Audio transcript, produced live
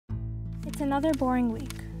another boring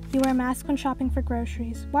week. You wear a mask when shopping for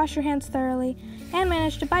groceries, wash your hands thoroughly, and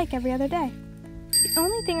manage to bike every other day. The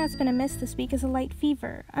only thing that's been amiss this week is a light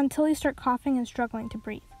fever, until you start coughing and struggling to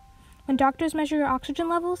breathe. When doctors measure your oxygen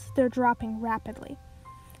levels, they're dropping rapidly.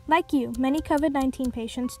 Like you, many COVID-19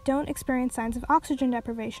 patients don't experience signs of oxygen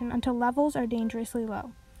deprivation until levels are dangerously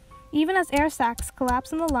low. Even as air sacs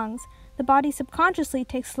collapse in the lungs, the body subconsciously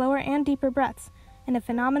takes slower and deeper breaths, in a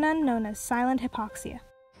phenomenon known as silent hypoxia.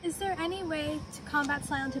 Is there any way to combat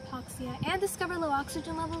silent hypoxia and discover low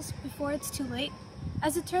oxygen levels before it's too late?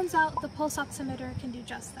 As it turns out, the pulse oximeter can do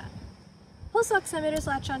just that. Pulse oximeters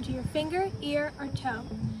latch onto your finger, ear, or toe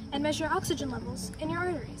and measure oxygen levels in your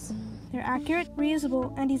arteries. They're accurate,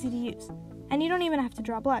 reusable, and easy to use, and you don't even have to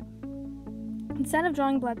draw blood. Instead of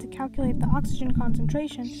drawing blood to calculate the oxygen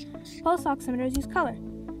concentration, pulse oximeters use color.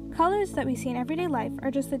 Colors that we see in everyday life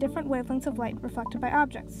are just the different wavelengths of light reflected by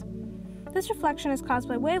objects. This reflection is caused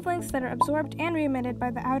by wavelengths that are absorbed and re-emitted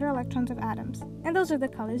by the outer electrons of atoms, and those are the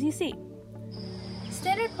colors you see.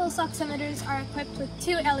 Standard pulse oximeters are equipped with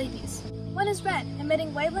two LEDs. One is red,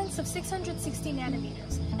 emitting wavelengths of 660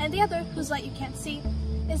 nanometers, and the other, whose light you can't see,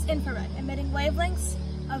 is infrared, emitting wavelengths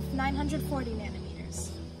of 940 nanometers.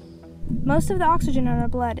 Most of the oxygen in our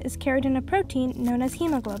blood is carried in a protein known as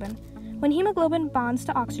hemoglobin. When hemoglobin bonds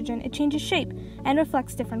to oxygen, it changes shape and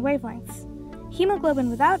reflects different wavelengths. Hemoglobin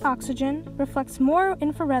without oxygen reflects more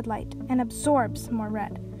infrared light and absorbs more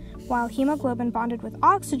red, while hemoglobin bonded with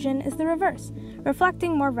oxygen is the reverse,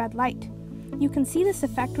 reflecting more red light. You can see this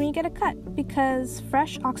effect when you get a cut, because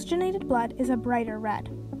fresh oxygenated blood is a brighter red.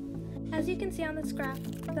 As you can see on this graph,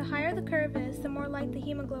 the higher the curve is, the more light the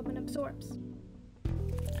hemoglobin absorbs.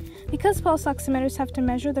 Because pulse oximeters have to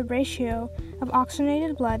measure the ratio of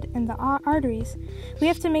oxygenated blood in the arteries, we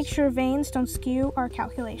have to make sure veins don't skew our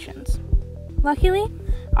calculations. Luckily,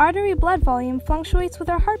 artery blood volume fluctuates with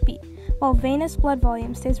our heartbeat, while venous blood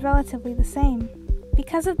volume stays relatively the same.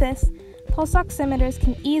 Because of this, pulse oximeters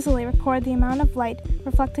can easily record the amount of light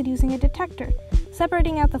reflected using a detector,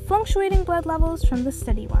 separating out the fluctuating blood levels from the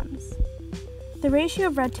steady ones. The ratio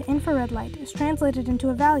of red to infrared light is translated into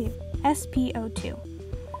a value, SpO2.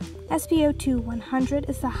 SpO2 100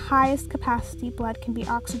 is the highest capacity blood can be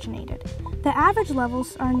oxygenated. The average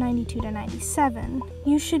levels are 92 to 97.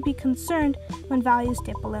 You should be concerned when values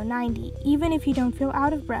dip below 90, even if you don't feel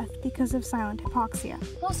out of breath because of silent hypoxia.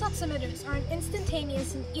 Pulse oximeters are an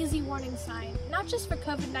instantaneous and easy warning sign, not just for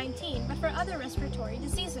COVID-19, but for other respiratory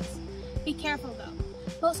diseases. Be careful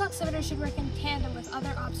though. Pulse oximeters should work in tandem with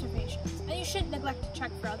other observations, and you shouldn't neglect to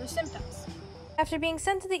check for other symptoms. After being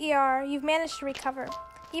sent to the ER, you've managed to recover.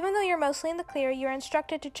 Even though you're mostly in the clear, you're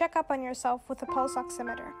instructed to check up on yourself with a pulse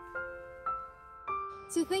oximeter.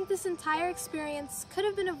 To think this entire experience could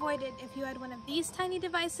have been avoided if you had one of these tiny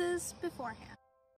devices beforehand.